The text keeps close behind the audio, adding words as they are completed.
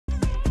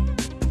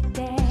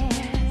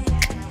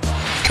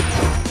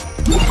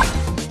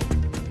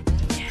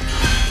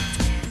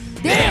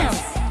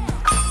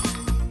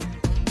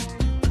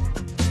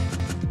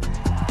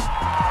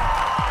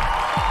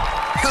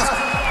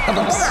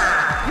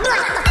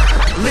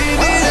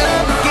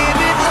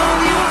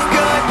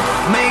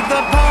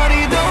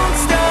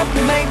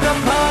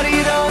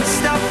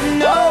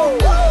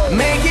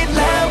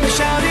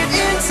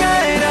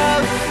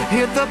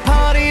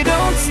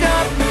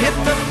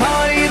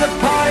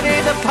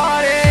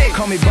party.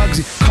 Call me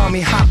Bugsy, call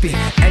me Hoppy.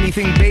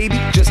 Anything, baby,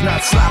 just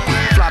not sloppy.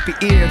 Floppy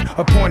eared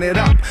or pointed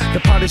up. The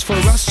party's for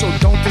us, so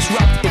don't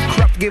disrupt. If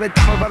corrupt, give it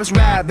time about us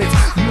rabbits.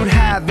 You'd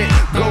have it,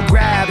 go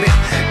grab it.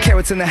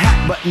 Carrots in the hat,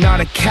 but not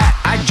a cat.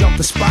 I jump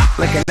the spot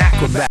like an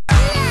acrobat.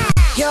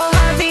 Your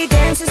heartbeat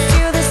dances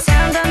to the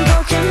sound of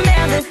broken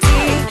melody.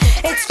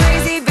 It's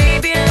crazy,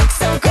 baby, looks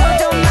so good.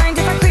 Don't mind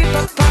if I creep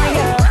up on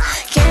you.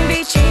 Can't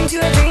be chained to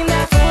a dream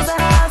that fools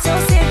our hearts, so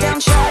sit down,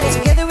 shawty.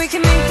 Together we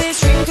can make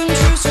this dream come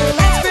true, so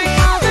let's break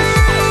all the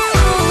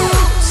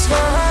rules.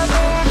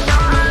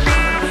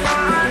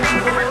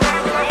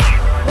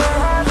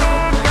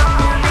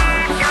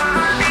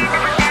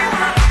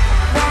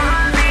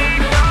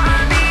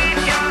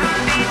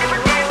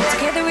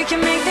 Together we can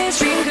make this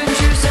dream come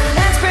true, so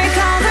let's break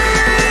all the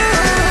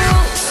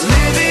rules.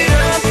 Live it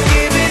up,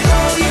 give it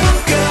all you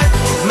got.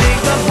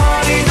 Make the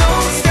party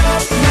don't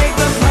stop. Make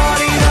the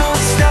party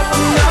don't stop,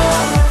 no.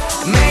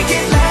 Make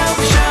it loud,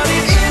 shout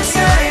it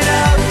inside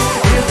out.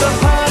 If the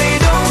party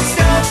don't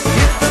stop,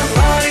 if the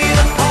party,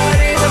 the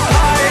party, the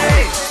party.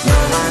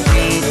 You're my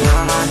beat,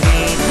 you're my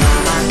beat,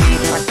 you're my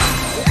beat.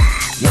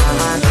 You're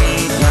my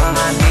beat, you're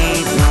my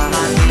beat, you're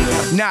my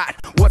beat. Not,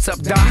 what's up,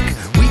 Doc?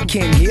 We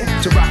came here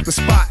to rock the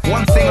spot.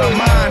 One thing on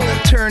mine,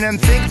 turn and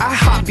think, I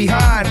hop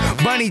behind.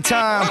 Bunny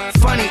time,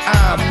 funny,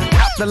 I'm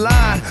out the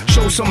line.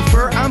 Show some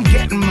fur, I'm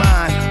getting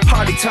mine.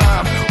 Party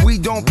time, we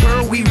don't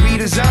purr, we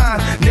redesign.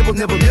 Nibble,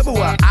 nibble, nibble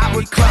while I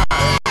recline.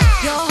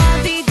 Your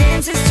heartbeat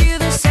dances to